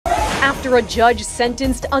After a judge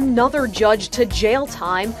sentenced another judge to jail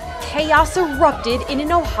time, chaos erupted in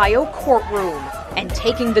an Ohio courtroom. And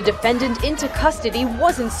taking the defendant into custody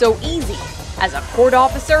wasn't so easy, as a court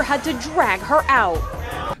officer had to drag her out.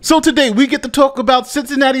 So today we get to talk about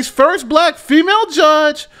Cincinnati's first black female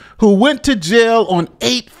judge who went to jail on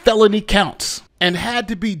 8 felony counts and had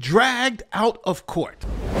to be dragged out of court.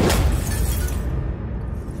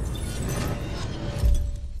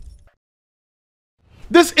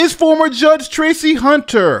 This is former Judge Tracy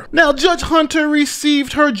Hunter. Now, Judge Hunter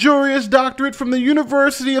received her Juris Doctorate from the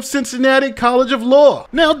University of Cincinnati College of Law.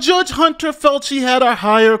 Now, Judge Hunter felt she had a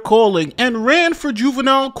higher calling and ran for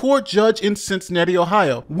juvenile court judge in Cincinnati,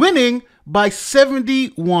 Ohio, winning by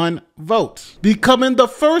 71 votes, becoming the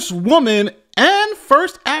first woman and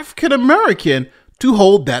first African-American to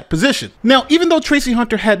hold that position. Now, even though Tracy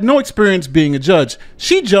Hunter had no experience being a judge,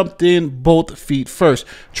 she jumped in both feet first,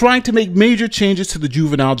 trying to make major changes to the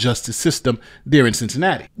juvenile justice system there in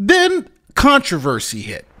Cincinnati. Then controversy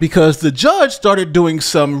hit because the judge started doing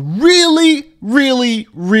some really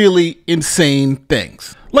insane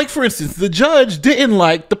things. Like, for instance, the judge didn't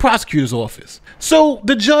like the prosecutor's office. So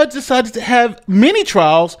the judge decided to have mini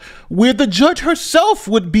trials where the judge herself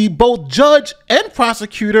would be both judge and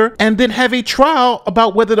prosecutor, and then have a trial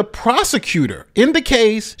about whether the prosecutor in the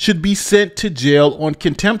case should be sent to jail on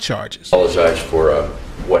contempt charges. I apologize for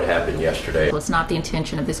what happened yesterday. It's not the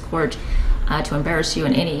intention of this court to embarrass you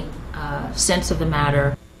in any sense of the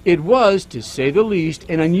matter. It was, to say the least,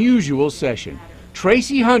 an unusual session.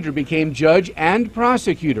 Tracy Hunter became judge and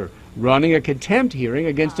prosecutor, running a contempt hearing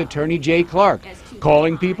against attorney Jay Clark,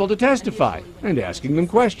 calling people to testify and asking them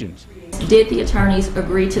questions. Did the attorneys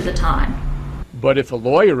agree to the time? But if a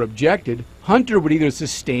lawyer objected, Hunter would either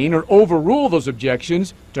sustain or overrule those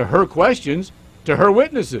objections to her questions, to her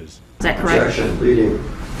witnesses. Is that correct? Objection, pleading.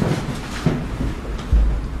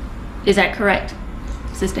 Is that correct?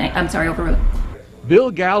 Sustain, I'm sorry, overrule.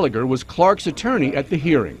 Bill Gallagher was Clark's attorney at the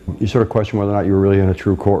hearing. You sort of question whether or not you were really in a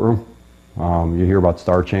true courtroom. You hear about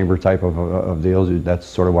star chamber type of deals. That's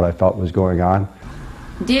sort of what I felt was going on.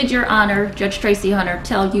 Did Your Honor, Judge Tracy Hunter,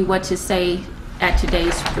 tell you what to say at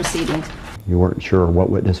today's proceedings? You weren't sure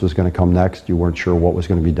what witness was going to come next. You weren't sure what was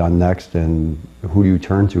going to be done next, and who do you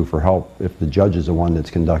turn to for help if the judge is the one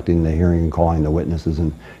that's conducting the hearing and calling the witnesses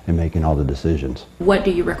and making all the decisions. What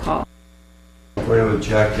do you recall? We're going to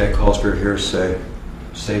object. That calls for hearsay.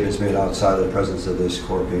 Statements made outside of the presence of this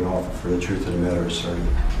court being offered for the truth of the matter asserted.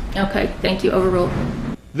 Okay, thank you. Overruled.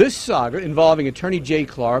 This saga involving attorney Jay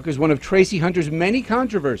Clark is one of Tracy Hunter's many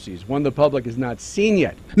controversies, one the public has not seen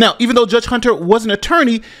yet. Now, even though Judge Hunter was an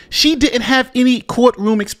attorney, she didn't have any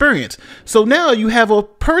courtroom experience. So now you have a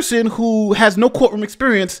person who has no courtroom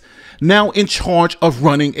experience now in charge of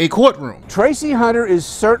running a courtroom. Tracy Hunter is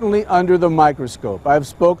certainly under the microscope. I've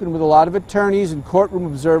spoken with a lot of attorneys and courtroom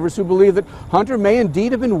observers who believe that Hunter may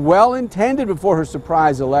indeed have been well intended before her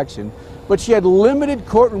surprise election, but she had limited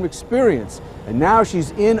courtroom experience, and now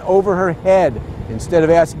she's in over her head. Instead of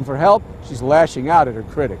asking for help, she's lashing out at her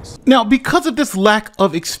critics. Now, because of this lack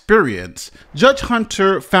of experience, Judge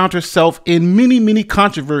Hunter found herself in many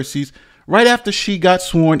controversies right after she got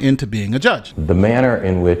sworn into being a judge. The manner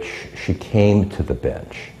in which she came to the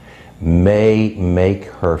bench may make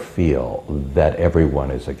her feel that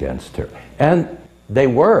everyone is against her. And they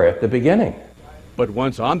were at the beginning. But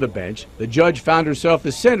once on the bench, the judge found herself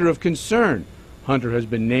the center of concern. Hunter has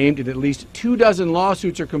been named in at least 24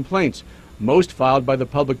 lawsuits or complaints, most filed by the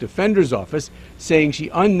Public Defender's Office, saying she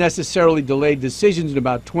unnecessarily delayed decisions in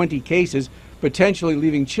about 20 cases, potentially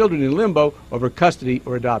leaving children in limbo over custody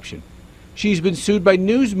or adoption. She's been sued by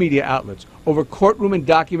news media outlets over courtroom and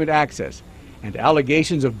document access, and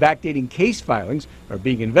allegations of backdating case filings are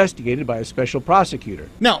being investigated by a special prosecutor.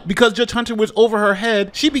 Now, because Judge Hunter was over her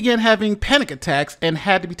head, she began having panic attacks and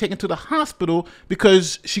had to be taken to the hospital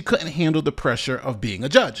because she couldn't handle the pressure of being a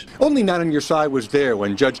judge. Only not on your side was there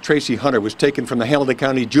when Judge Tracy Hunter was taken from the Hamilton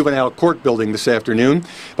County Juvenile Court building this afternoon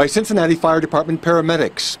by Cincinnati Fire Department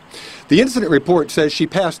paramedics. The incident report says she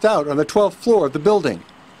passed out on the 12th floor of the building.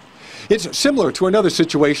 It's similar to another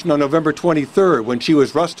situation on November 23rd when she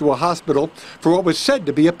was rushed to a hospital for what was said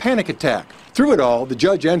to be a panic attack. Through it all, the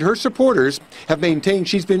judge and her supporters have maintained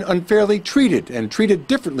she's been unfairly treated and treated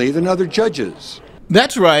differently than other judges.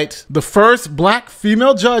 That's right. The first black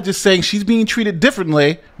female judge is saying she's being treated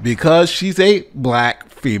differently because she's a black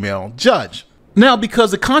female judge. Now,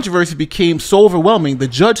 because the controversy became so overwhelming, the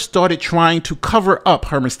judge started trying to cover up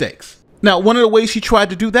her mistakes. Now, one of the ways she tried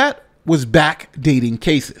to do that was backdating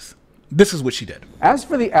cases. This is what she did. As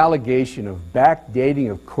for the allegation of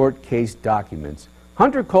backdating of court case documents,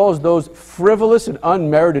 Hunter calls those frivolous and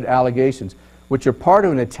unmerited allegations, which are part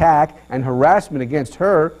of an attack and harassment against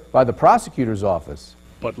her by the prosecutor's office.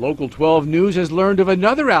 But Local 12 News has learned of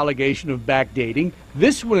another allegation of backdating,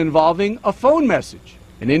 this one involving a phone message.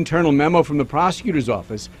 An internal memo from the prosecutor's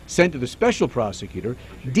office sent to the special prosecutor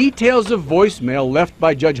details a voicemail left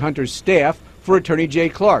by Judge Hunter's staff for Attorney Jay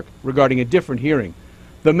Clark regarding a different hearing.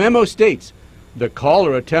 The memo states, the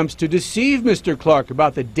caller attempts to deceive Mr. Clark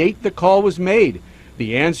about the date the call was made.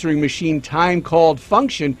 The answering machine time-called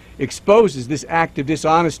function exposes this act of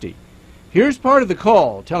dishonesty. Here's part of the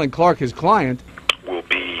call telling Clark his client will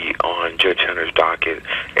be on Judge Hunter's docket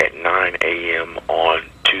at 9 a.m. on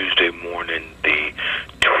Tuesday morning, the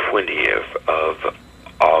 20th of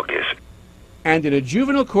August. And in a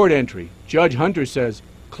juvenile court entry, Judge Hunter says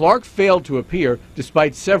Clark failed to appear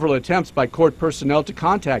despite several attempts by court personnel to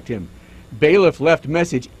contact him. Bailiff left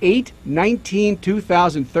message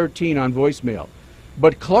 8/19/2013 on voicemail.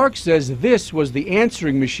 But Clark says this was the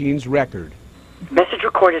answering machine's record. Message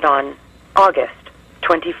recorded on August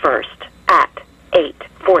 21st at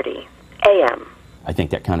 8:40 a.m. I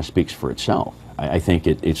think that kind of speaks for itself. I think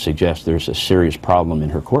it suggests there's a serious problem in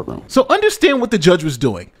her courtroom. So understand what the judge was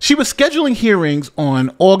doing. She was scheduling hearings on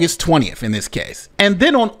August 20th in this case. And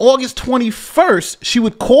then on August 21st, she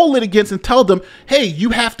would call litigants and tell them, hey, you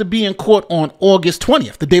have to be in court on August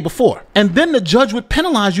 20th, the day before. And then the judge would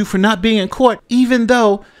penalize you for not being in court, even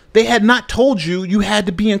though they had not told you you had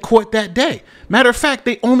to be in court that day. Matter of fact,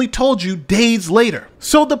 they only told you days later.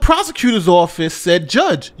 So the prosecutor's office said,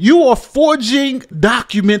 Judge, you are forging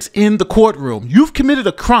documents in the courtroom. You've committed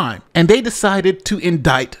a crime. And they decided to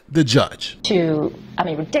indict the judge.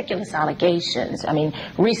 Ridiculous allegations.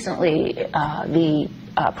 Recently, the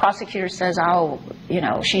prosecutor says,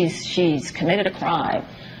 she's committed a crime.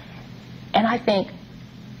 And I think,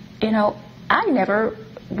 I never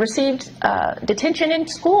received detention in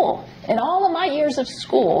school. In all of my years of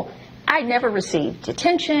school, I never received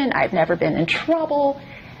detention. I've never been in trouble.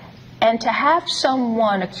 And to have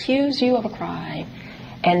someone accuse you of a crime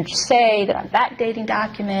and say that I'm backdating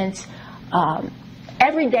documents,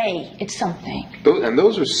 every day it's something. And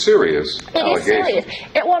those are serious allegations. It is serious.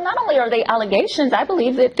 Well, not only are they allegations, I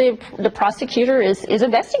believe that the prosecutor is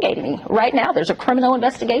investigating me. Right now, there's a criminal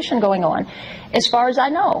investigation going on, as far as I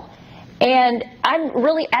know. And I'm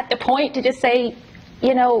really at the point to just say,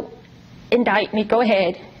 indict me, go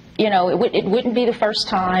ahead. It wouldn't be the first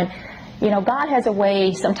time. God has a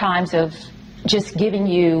way sometimes of just giving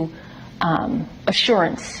you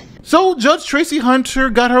assurance. So Judge Tracy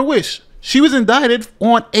Hunter got her wish. She was indicted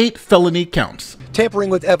on 8 felony counts.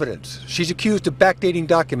 Tampering with evidence. She's accused of backdating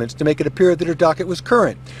documents to make it appear that her docket was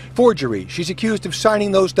current. Forgery. She's accused of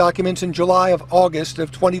signing those documents in August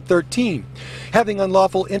of 2013. Having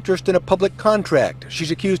unlawful interest in a public contract.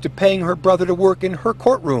 She's accused of paying her brother to work in her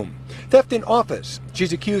courtroom. Theft in office.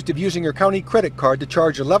 She's accused of using her county credit card to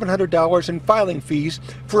charge $1,100 in filing fees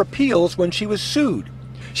for appeals when she was sued.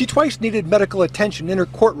 She twice needed medical attention in her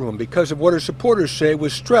courtroom because of what her supporters say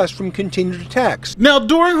was stress from continued attacks. Now,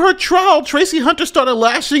 during her trial, Tracy Hunter started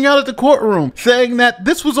lashing out at the courtroom, saying that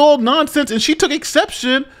this was all nonsense and she took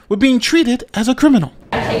exception with being treated as a criminal.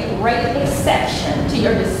 I take great exception to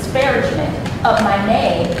your disparagement of my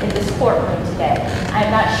name in this courtroom today.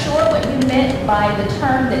 I'm not sure what you meant by the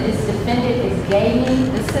term that this defendant is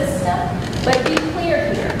gaming the system, but be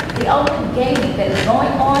clear here. The only gaming that is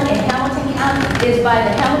going on in Hamilton County is by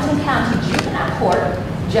the Hamilton County Juvenile Court,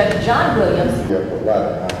 Judge John Williams.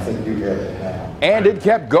 I think you get it now. And it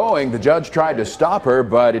kept going. The judge tried to stop her,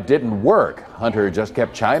 but it didn't work. Hunter just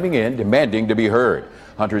kept chiming in, demanding to be heard.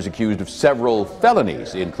 Hunter is accused of several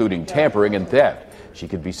felonies, including tampering and theft. She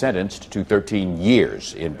could be sentenced to 13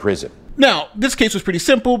 years in prison. Now, this case was pretty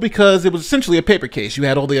simple because it was essentially a paper case. You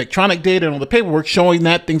had all the electronic data and all the paperwork showing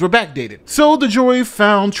that things were backdated. So the jury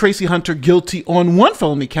found Tracy Hunter guilty on 1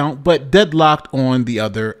 felony count, but deadlocked on the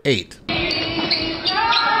other 8.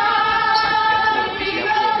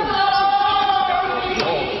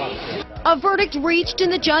 A verdict reached in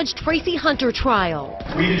the Judge Tracy Hunter trial.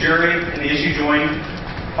 We, the jury, and the issue joined,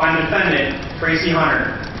 find the defendant, Tracy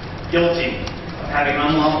Hunter, guilty of having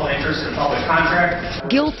unlawful interest in a public contract.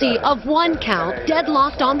 Guilty of 1 count,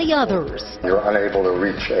 deadlocked on the others. You're unable to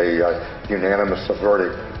reach a unanimous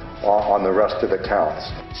verdict on the rest of the counts.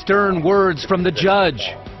 Stern words from the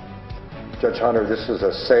judge. Judge Hunter, this is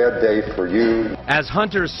a sad day for you. As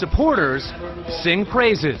Hunter's supporters sing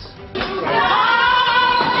praises.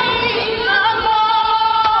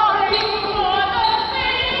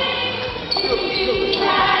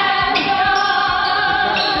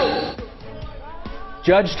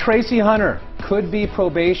 Judge Tracy Hunter could be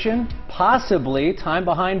probation, possibly time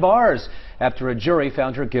behind bars. after a jury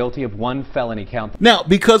found her guilty of 1 felony count. Now,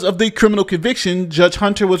 because of the criminal conviction, Judge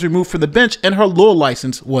Hunter was removed from the bench and her law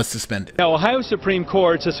license was suspended. Now, Ohio Supreme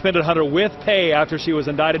Court suspended Hunter with pay after she was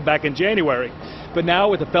indicted back in January. But now,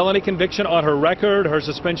 with a felony conviction on her record, her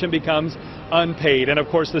suspension becomes unpaid. And of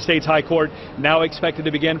course, the state's high court now expected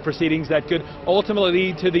to begin proceedings that could ultimately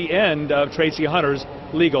lead to the end of Tracy Hunter's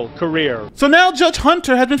legal career. So now Judge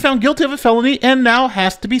Hunter has been found guilty of a felony and now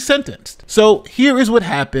has to be sentenced. So here is what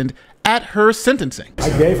happened at her sentencing. I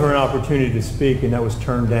gave her an opportunity to speak and that was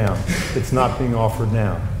turned down. It's not being offered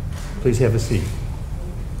now. Please have a seat.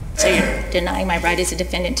 So you're denying my right as a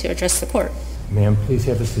defendant to address the court? Ma'am, please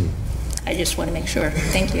have a seat. I just want to make sure.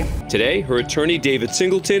 Thank you. Today, her attorney, David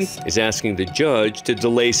Singleton, is asking the judge to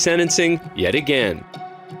delay sentencing yet again.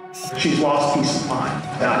 She's lost peace of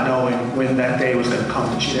mind, not knowing when that day was going to come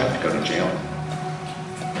and she'd have to go to jail.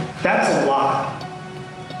 That's a lot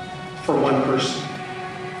for one person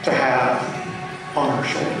to have on her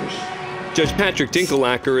shoulders. Judge Patrick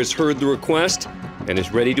Dinkelacker has heard the request and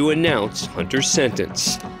is ready to announce Hunter's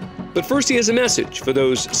sentence. But first, he has a message for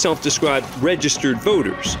those self-described registered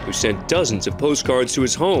voters who sent dozens of postcards to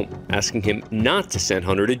his home, asking him not to send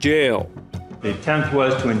Hunter to jail. The attempt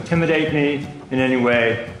was to intimidate me in any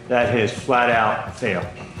way. That has flat out failed.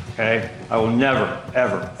 Okay? I will never,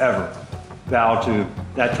 ever, ever bow to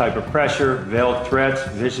that type of pressure, veiled threats,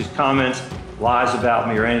 vicious comments, lies about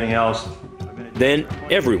me, or anything else. Then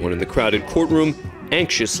everyone in the crowded courtroom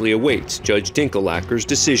anxiously awaits Judge Dinkelacker's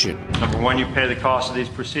decision. Number 1, you pay the cost of these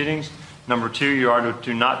proceedings. Number 2, you are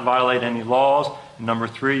to not violate any laws. And number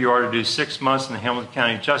 3, you are to do 6 months in the Hamilton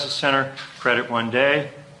County Justice Center, credit 1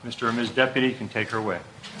 day. Mr. or Ms. Deputy can take her away.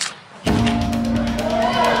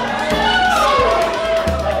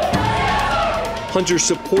 Hunter's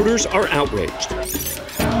supporters are outraged.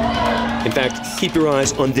 In fact, keep your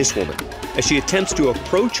eyes on this woman as she attempts to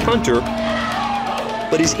approach Hunter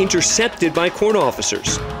but is intercepted by court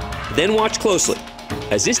officers. Then watch closely.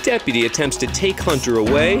 As this deputy attempts to take Hunter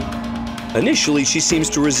away, initially she seems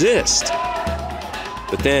to resist.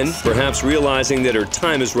 But then, perhaps realizing that her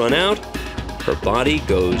time has run out, her body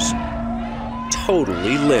goes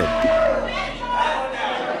totally limp.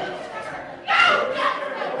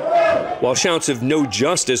 While shouts of "no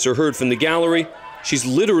justice" are heard from the gallery, she's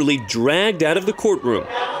literally dragged out of the courtroom.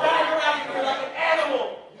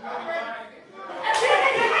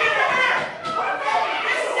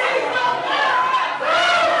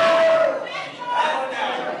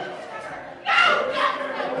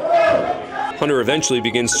 Hunter eventually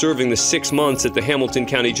begins serving the 6 months at the Hamilton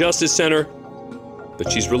County Justice Center,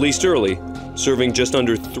 but she's released early, serving just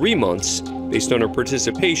under 3 months based on her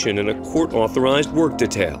participation in a court-authorized work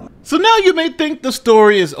detail. So now you may think the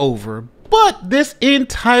story is over, but this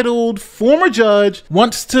entitled former judge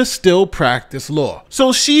wants to still practice law.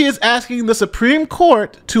 So she is asking the Supreme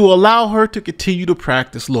Court to allow her to continue to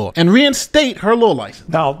practice law and reinstate her law license.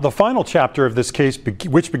 Now, the final chapter of this case,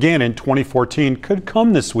 which began in 2014, could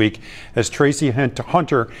come this week as Tracy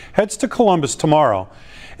Hunter heads to Columbus tomorrow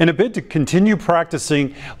in a bid to continue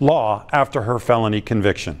practicing law after her felony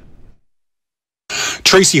conviction.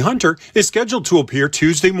 Tracy Hunter is scheduled to appear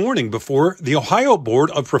Tuesday morning before the Ohio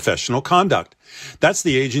Board of Professional Conduct. That's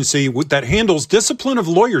the agency that handles discipline of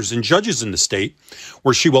lawyers and judges in the state,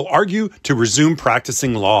 where she will argue to resume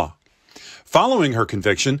practicing law. Following her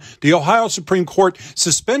conviction, the Ohio Supreme Court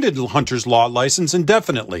suspended Hunter's law license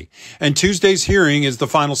indefinitely, and Tuesday's hearing is the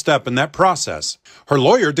final step in that process. Her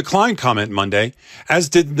lawyer declined comment Monday, as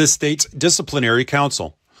did the state's disciplinary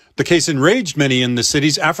council. The case enraged many in the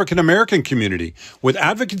city's African-American community, with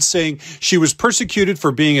advocates saying she was persecuted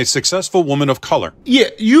for being a successful woman of color. Yeah,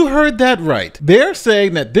 you heard that right. They're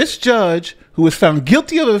saying that this judge, who was found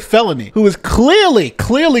guilty of a felony, who is clearly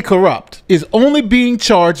corrupt, is only being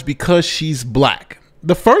charged because she's black.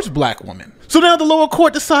 The first black woman. So now the lower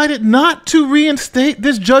court decided not to reinstate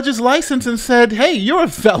this judge's license and said, hey, you're a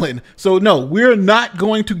felon. So no, we're not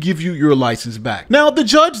going to give you your license back. Now the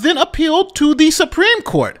judge then appealed to the Supreme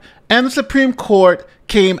Court, and the Supreme Court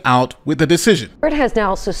came out with a decision. It has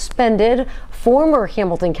now suspended former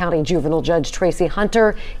Hamilton County juvenile judge Tracy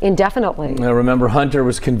Hunter indefinitely. Now remember, Hunter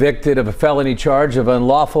was convicted of a felony charge of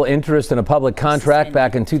unlawful interest in a public contract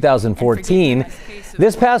back in 2014.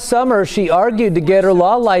 This past summer, she argued to get her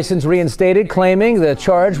law license reinstated, claiming the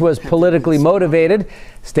charge was politically motivated.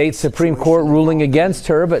 State Supreme Court ruling against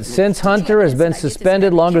her, but since Hunter has been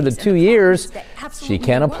suspended longer than 2 years, she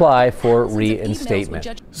can apply for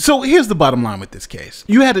reinstatement. So here's the bottom line with this case.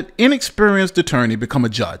 You had an inexperienced attorney become a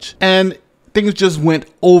judge, and things just went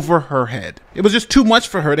over her head. It was just too much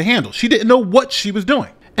for her to handle. She didn't know what she was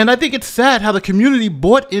doing. And I think it's sad how the community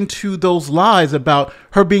bought into those lies about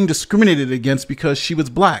her being discriminated against because she was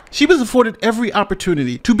black. She was afforded every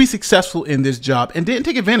opportunity to be successful in this job and didn't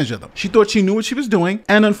take advantage of them. She thought she knew what she was doing,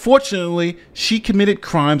 and unfortunately, she committed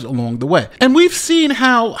crimes along the way. And we've seen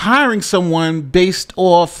how hiring someone based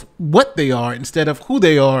off what they are instead of who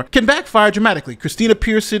they are can backfire dramatically. Christina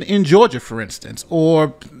Pearson in Georgia, for instance,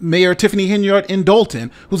 or Mayor Tiffany Hinyard in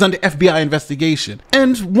Dalton, who's under FBI investigation.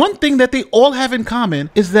 And one thing that they all have in common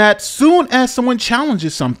is that soon as someone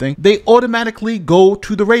challenges something, they automatically go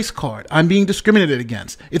to the race card. I'm being discriminated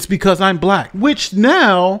against. It's because I'm black, which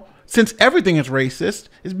now, since everything is racist,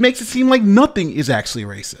 it makes it seem like nothing is actually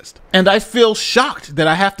racist. And I feel shocked that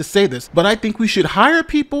I have to say this, but I think we should hire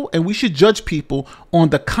people and we should judge people on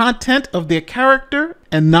the content of their character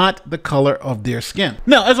and not the color of their skin.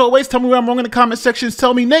 Now, as always, tell me where I'm wrong in the comment sections.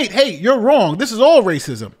 Tell me, Nate, hey, you're wrong. This is all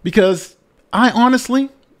racism. Because I honestly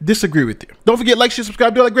disagree with you. Don't forget, like, share,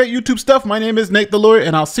 subscribe, do all that great YouTube stuff. My name is Nate the Lawyer,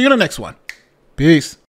 and I'll see you in the next one. Peace.